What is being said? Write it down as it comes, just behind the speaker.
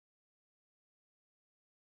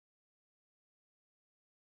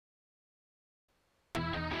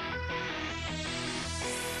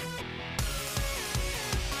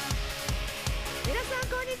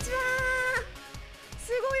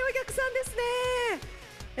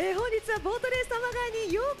はボートレース多摩川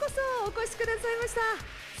にようこそお越しくださいました。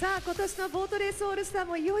さあ今年のボートレースオールスター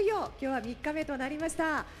もいよいよ今日は3日目となりまし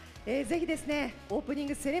た。ぜひですねオープニン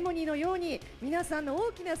グセレモニーのように皆さんの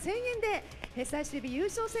大きな声援で最終日優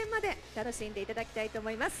勝戦まで楽しんでいただきたいと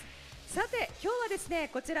思います。さて今日はですね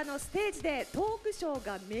こちらのステージでトークショー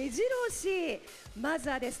が目白押し。まず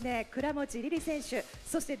はですね倉持莉々選手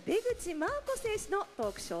そして出口真央子選手の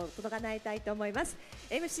トークショーを届かないたいと思います。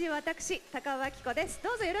 MC は私高尾明子です。ど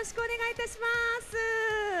うぞよろしくお願いいたしま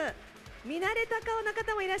す。見慣れた顔の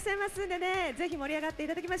方もいらっしゃいますんでねぜひ盛り上がってい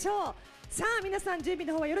ただきましょう。さあ皆さん準備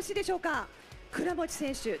の方はよろしいでしょうか。倉持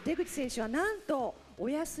選手出口選手はなんとお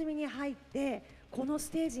休みに入ってこの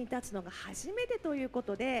ステージに立つのが初めてというこ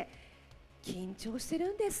とで緊張して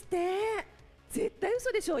るんですって。絶対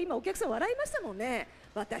嘘でしょ。今お客さん笑いましたもんね。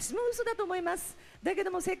私も嘘だと思います。だけど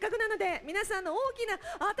もせっかくなので皆さんの大きな温か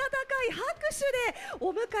い拍手で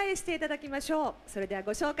お迎えしていただきましょう。それでは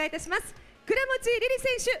ご紹介いたします。倉持莉々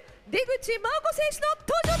選手出口真央子選手の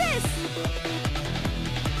登場です。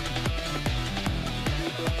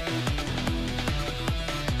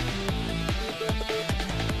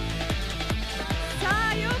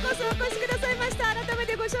お越しくださいました。改め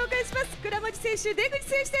てご紹介します。倉持選手、出口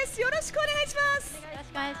選手です。よろしくお願いします。よろし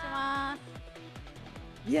くお願いしま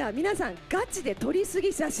す。いや皆さんガチで撮りす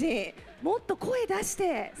ぎ写真もっと声出し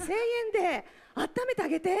て声援で温めてあ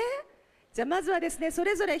げて。じゃあまずはですねそ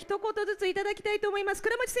れぞれ一言ずついただきたいと思います。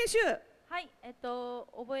倉持選手。はい、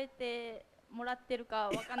覚えてもらってるか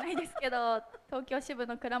わかんないですけど東京支部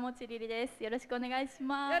の倉持莉々です。よろしくお願いし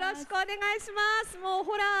ます。よろしくお願いします。もう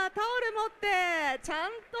ほらタオル持ってちゃ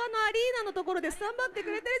んとアリーナのところでスタンバって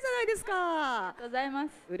くれてるじゃないですか。ありがとうございま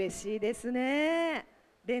す。嬉しいですね。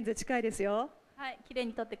レンズ近いですよ。はい、綺麗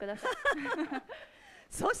に撮ってください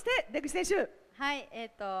そして出口選手。はい、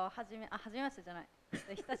はじめましてじゃない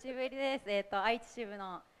久しぶりです。愛知支部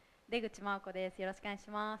の出口真央子です。よろしくお願いし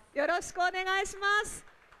ます。よろしくお願いします。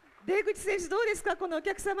出口選手どうですかこのお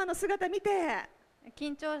客様の姿見て。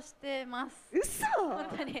緊張してます。嘘。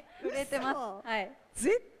本当に震えてます。はい。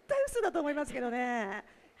絶対嘘だと思いますけどね。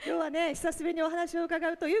今日はね久しぶりにお話を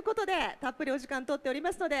伺うということでたっぷりお時間取っており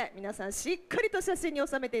ますので皆さんしっかりと写真に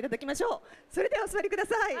収めていただきましょう。それではお座りくだ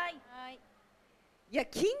さい。はい。いや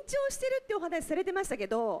緊張してるってお話されてましたけ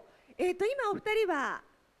ど、今お二人は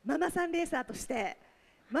ママさんレーサーとして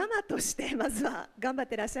ママとしてまずは頑張っ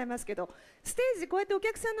てらっしゃいますけどステージこうやってお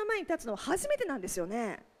客さんの前に立つのは初めてなんですよ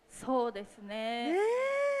ね。そうですね。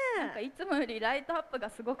なんかいつもよりライトアップが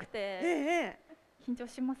すごくて緊張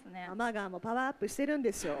しますね。多摩川もパワーアップしてるん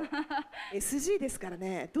ですよSG ですから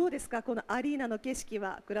ね。どうですかこのアリーナの景色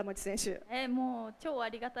は倉持選手。もう超あ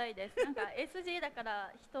りがたいです。なんか SG だから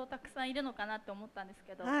人たくさんいるのかなって思ったんです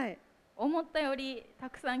けど、はい、思ったよりた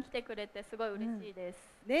くさん来てくれてすごい嬉しいです。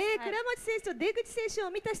ねえ、倉持選手と出口選手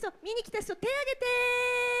を見た人見に来た人手挙げて。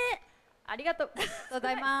ありがとうご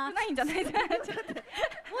ざいます。ないんじゃないですか。もう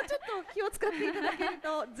ちょっと気を使っていただける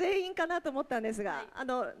と全員かなと思ったんですが、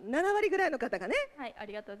7割ぐらいの方がね。はい、あ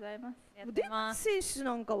りがとうございます。出口選手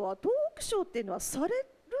なんかはトークショーっていうのはされ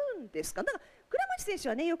るんですか。なんか倉持選手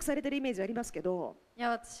はねよくされてるイメージありますけど。い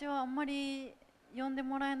や私はあんまり呼んで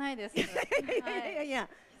もらえないです。いやいや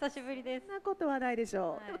久しぶりです。そんなことはないでし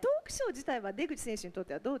ょう。でもトークショー自体は出口選手にとっ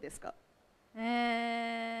てはどうですか。ど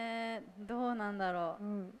うなんだろう。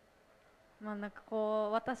まあなんかこ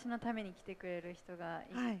う私のために来てくれる人が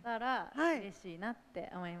いたら嬉しいなっ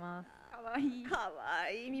て思います。かわいい。かわ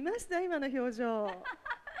いい。見ました今の表情。そ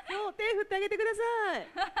う手振ってあげてください。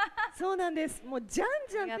そうなんです。もうじゃん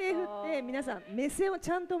じゃん手振って皆さん目線を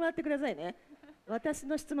ちゃんともらってくださいね。私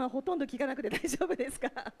の質問はほとんど聞かなくて大丈夫ですか。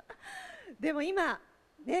でも今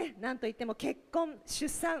ねなんといっても結婚出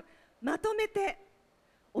産まとめて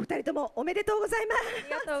お二人ともおめでとうございます。あ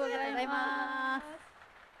りがとうございます。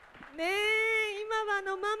ねえ今は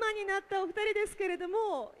ママになったお二人ですけれど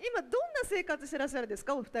も今どんな生活してらっしゃるんです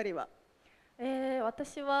かお二人は。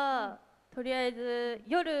私は、とりあえず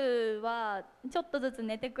夜はちょっとずつ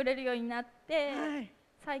寝てくれるようになって、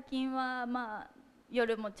最近はまあ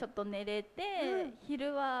夜もちょっと寝れて、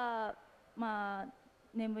昼はまあ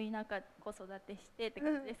眠い中子育てしてって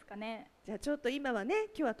感じですかね。じゃあちょっと今はね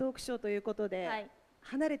今日はトークショーということで、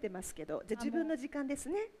離れてますけどじゃあ自分の時間です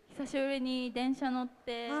ね。久しぶりに電車乗っ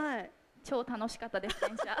て、超楽しかったです電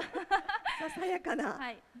車。ささやかな、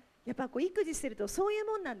やっぱこう育児してるとそういう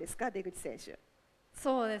もんなんですか出口選手。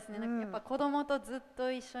そうですね、なんかやっぱ子供とずっ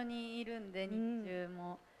と一緒にいるんで、日中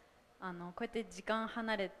もこうやって時間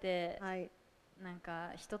離れて、なん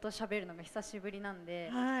か人と喋るのが久しぶりなん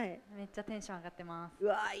で、めっちゃテンション上がってます。う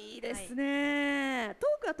わいいですね、ト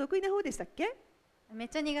ークは得意な方でしたっけ。めっ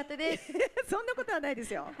ちゃ苦手です。そんなことはないで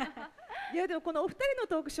すよ。いやでもこのお二人の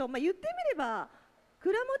トークショー、まあ、言ってみれば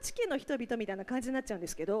倉持家の人々みたいな感じになっちゃうんで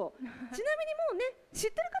すけどちなみにもうね知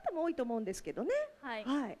ってる方も多いと思うんですけどね、はい、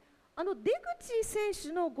はい、出口選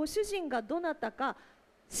手のご主人がどなたか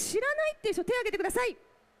知らないっていう人手を挙げてください。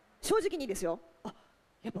正直にですよ。あ、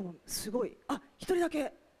やっぱもうすごい。あ、一人だ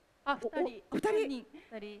け。あ、二人。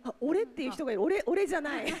あ、俺っていう人がいる。俺じゃ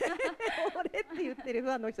ない。俺って言ってるフ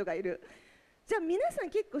ァンの人がいる。じゃあ皆さん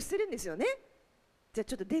結構してるんですよね。じゃあ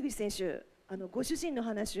ちょっと出口選手、ご主人の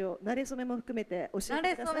話を馴れ初めも含めて教え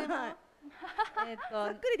てください。ざ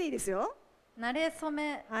っくりでいいですよ。馴れ初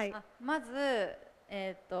め、はい、まず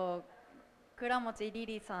倉持リ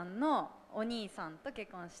リさんのお兄さんと結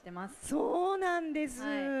婚してます。そうなんです、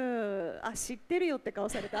はい、あ、知ってるよって顔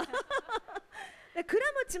された倉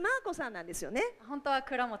持真子さんなんですよね。本当は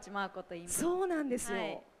倉持真子と言います。そうなんですよ、は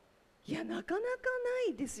い、いやなかなか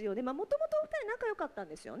ないですよね。まあもともとお二人仲良かったん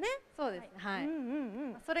ですよね。そうですね、はい、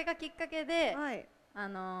それがきっかけで、はい、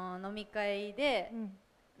飲み会で、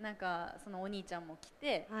なんかそのお兄ちゃんも来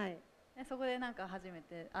て、はい、でそこでなんか初め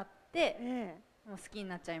て会って、もう好きに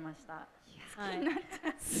なっちゃいました。好きになっちゃ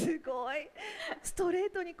う。すごいストレ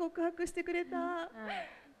ートに告白してくれた、はい、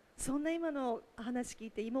そんな今の話聞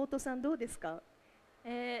いて妹さんどうですか？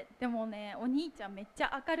でもね、お兄ちゃんめっち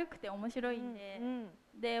ゃ明るくて面白いんで、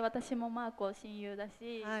で私もマーコ親友だ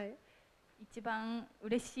し、はい、一番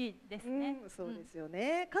嬉しいですね。そうですよ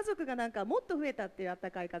ね、家族がなんかもっと増えたっていうあった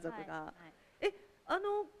かい家族が、はい、倉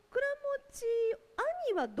持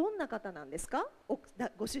兄はどんな方なんですか？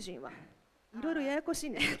ご主人はいろいろややこしい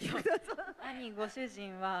んですけど兄ご主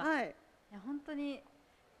人は、はい、いや本当に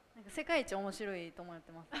なんか世界一面白いと思っ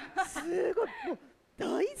てます。すごい、もう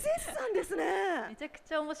大絶賛ですね。めちゃく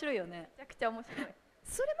ちゃ面白いよね。めちゃくちゃ面白い。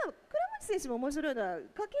それ倉持選手も面白いのは家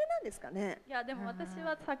系なんですかね。いやでも私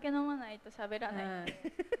は酒飲まないと喋らない。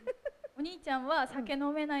お兄ちゃんは酒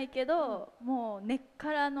飲めないけど、もう根っ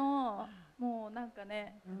からのもうなんか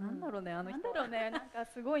ね、なんだろうね、あの人。なんだろうね、なんか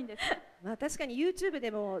すごいんです。まあ確かに YouTube で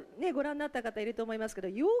もねご覧になった方いると思いますけど、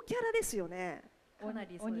陽キャラですよね。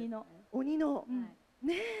鬼の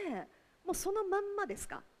ねえ、もうそのまんまです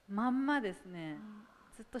か？まんまですね。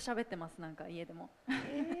ずっと喋ってます、なんか家でも。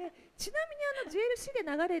ちなみにJLC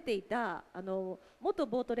で流れていた元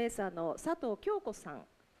ボートレーサーの佐藤京子さん、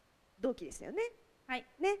同期ですよね。はい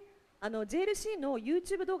ね、JLC の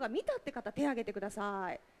YouTube 動画見たって方手を挙げてくだ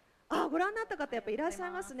さい。あ、ご覧になった方やっぱいらっしゃ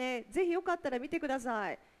いますね。ぜひよかったら見てくだ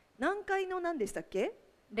さい。何階の何でしたっけ？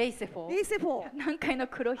レイセフォー。レイセフォー。何階の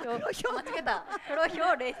黒ひょう。間違えた。黒ひ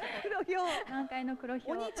ょうレイセフォー。黒ひょう。何階の黒ひ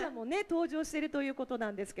ょう。お兄ちゃんもね登場しているということ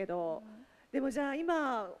なんですけど、でもじゃあ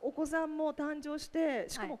今お子さんも誕生して、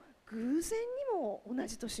しかも偶然にも同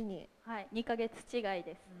じ年に。はい、2ヶ月違い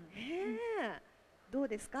です。どう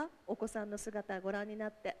ですか？お子さんの姿ご覧にな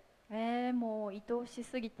って。もう愛おし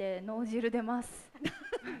すぎて脳汁出ます。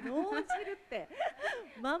脳汁って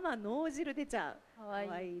ママ脳汁出ちゃう。可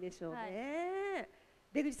愛いでしょうね。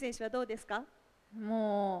出口選手はどうですか？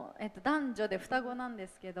もう男女で双子なんで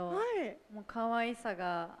すけど、もう可愛さ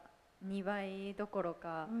が2倍どころ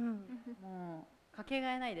か、もうかけ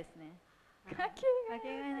がえないですね。かけが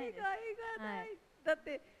えないです。だっ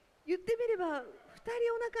て言ってみれば2人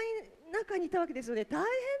お中にいたわけですよね。大変だ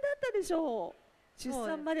ったでしょう。出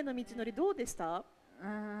産までの道のりどうでした？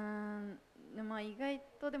まあ意外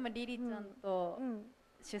とでもリリちゃんと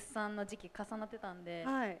出産の時期重なってたんで、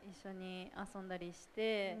一緒に遊んだりし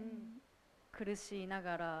て苦しいな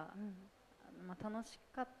がら、まあ楽し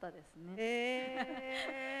かったです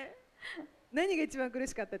ね。何が一番苦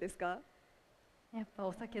しかったですか？やっぱ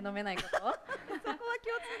お酒飲めないこと。そこは共通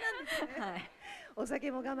なんですね。はい、お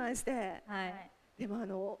酒も我慢して。はい。で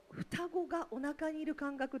も双子がお腹にいる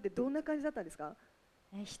感覚ってどんな感じだったんですか？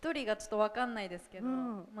一人がちょっと分かんないですけど、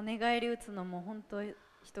もう寝返り打つのも本当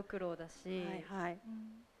一苦労だし、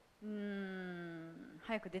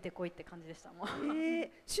早く出てこいって感じでしたもん。出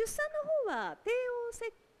産の方は帝王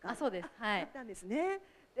切開。そうです。はい。だったんですね。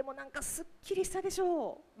でもなんかすっきりしたでし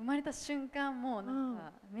ょう。生まれた瞬間もうなん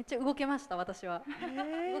かめっちゃ動けました、私は。動き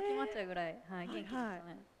回っちゃうぐらい、元気でした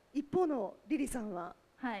ね。一方のリリさんは？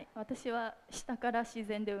はい、私は下から自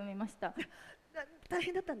然で産みました。大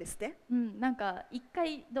変だったんですって？なんか一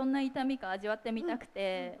回どんな痛みか味わってみたく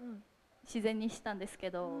て自然にしたんですけ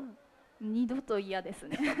ど、二度と嫌です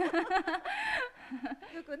ね。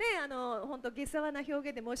よくね、本当下世話な表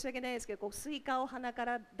現で申し訳ないですけど、スイカを鼻か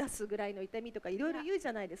ら出すぐらいの痛みとかいろいろ言うじ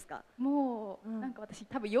ゃないですか。もう、なんか私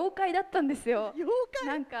多分妖怪だったんですよ。妖怪？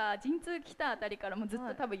なんか陣痛来たあたりからもずっ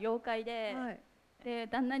と多分妖怪で、で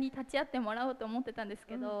旦那に立ち会ってもらおうと思ってたんです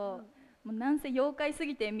けど、もうなんせ妖怪す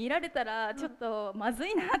ぎて見られたらちょっとまず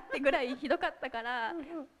いなってぐらいひどかったから、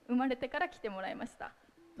生まれてから来てもらいました。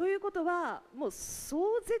ということはもう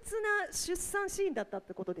壮絶な出産シーンだったっ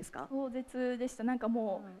てことですか？壮絶でした。なんか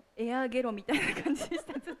もう、エアゲロみたいな感じでし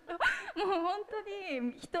た。ずっともう本当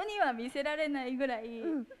に人には見せられないぐらい、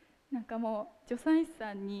なんかもう助産師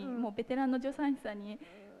さんに、もうベテランの助産師さんに、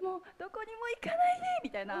もうどこにも行かないでみ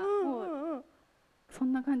たいな、もうそ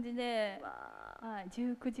んな感じで、はい、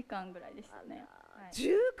19時間ぐらいでしたね。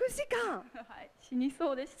19時間はい、死に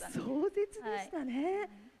そうでしたね。壮絶でしたね。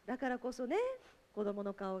だからこそね、子供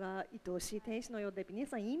の顔が愛おしい天使のようで皆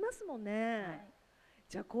さん言いますもんね。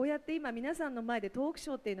じゃあこうやって今皆さんの前でトークシ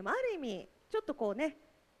ョーっていうのもある意味ちょっとこうね、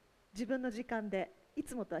自分の時間でい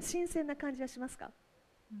つもとは新鮮な感じはしますか？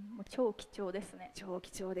もう超貴重ですね。超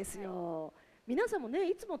貴重ですよ。皆さんもね、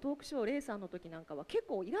いつもトークショーレイさんの時なんかは結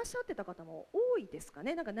構いらっしゃってた方も多いですか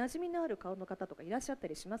ね。なんか馴染みのある顔の方とかいらっしゃった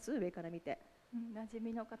りします？上から見て。馴染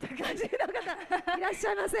みの方が。馴染みの方いらっし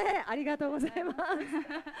ゃいませ。ありがとうございます。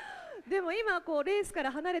でも今こうレースか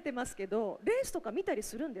ら離れてますけど、レースとか見たり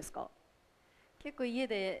するんですか？結構家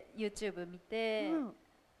で YouTube 見て、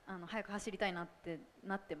早く走りたいなって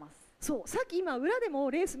なってます。そう、さっき今裏でも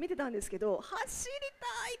レース見てたんですけど、走り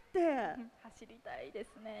たいって。走りたいで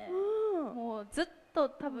すね。もうずっと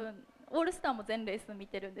多分オールスターも全レース見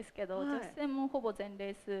てるんですけど、女子戦もほぼ全レ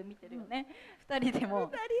ース見てるよね。2人で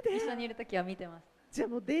も一緒にいるときは見てます。じゃあ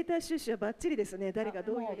もうデータ収集はバッチリですね。誰が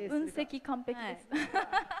どういうレースか。分析完璧です。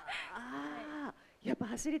やっぱ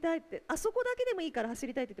走りたいって、あそこだけでもいいから走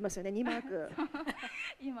りたいって言ってましたよね、2マーク。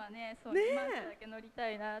今ね、そう2マークだけ乗りた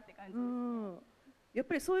いなって感じですね。やっ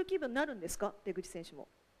ぱりそういう気分になるんですか、出口選手も。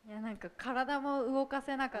いや、なんか体も動か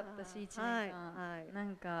せなかったし、1年間、な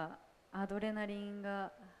んかアドレナリン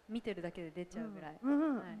が見てるだけで出ちゃうぐらい、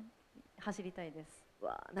走りたいです。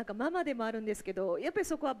なんかママでもあるんですけど、やっぱり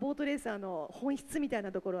そこはボートレーサーの本質みたい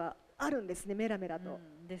なところはあるんですね、メラメラと。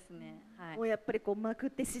ですね。もうやっぱりこうまくっ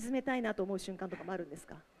て沈めたいなと思う瞬間とかもあるんです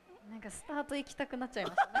か？なんかスタート行きたくなっちゃい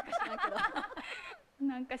ました。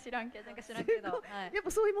なんか知らんけど。なんか知らんけど。やっぱ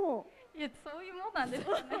そういうもん。いや、そういうもんなんです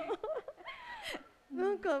よね。な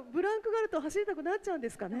んかブランクがあると走りたくなっちゃうんで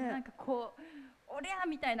すかね。なんかこう、おりゃー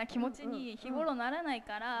みたいな気持ちに日頃ならない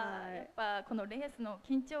から、やっぱこのレースの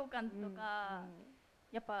緊張感とか、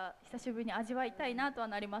やっぱ久しぶりに味わいたいなとは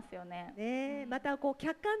なりますよね。またこう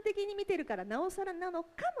客観的に見てるからなおさらなのか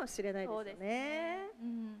もしれないですよね。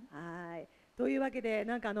はい。というわけで、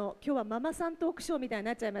なんか今日はママさんトークショーみたいに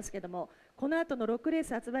なっちゃいますけども、この後の6レー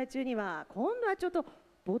ス発売中には今度はちょっと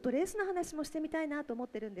ボートレースの話もしてみたいなと思っ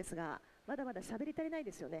てるんですが、まだまだ喋り足りない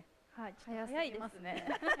ですよね。はい、早いですね。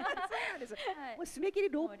そうなんです。もう締め切り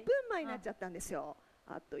6分前になっちゃったんですよ。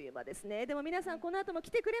あっという間ですね。でも皆さんこの後も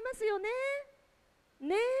来てくれますよね。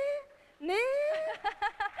ねえねえ。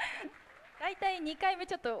大体2回目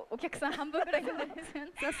ちょっとお客さん半分ぐらいなんですよ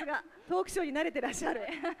ね。さすがトークショーに慣れてらっしゃる。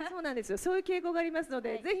そうなんですよ。そういう傾向がありますの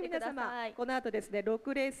で、ぜひ皆様この後ですね、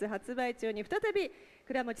6レース発売中に再び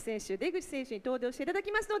倉持選手、出口選手に登場していただ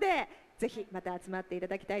きますので、ぜひまた集まっていた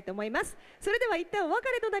だきたいと思います。それでは一旦お別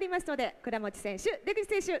れとなりますので、倉持選手、出口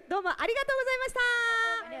選手、どうもありがとうございました。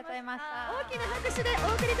ありがとうございました。大きな拍手でお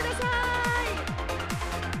送りください。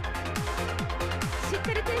しっか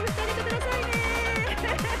り手振ってあげてくださいね。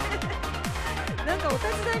なんかお立ち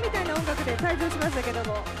台みたいな音楽で退場しましたけど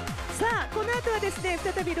も、さあこの後はですね、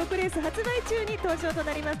再び6レース発売中に登場と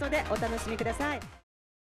なりますのでお楽しみください。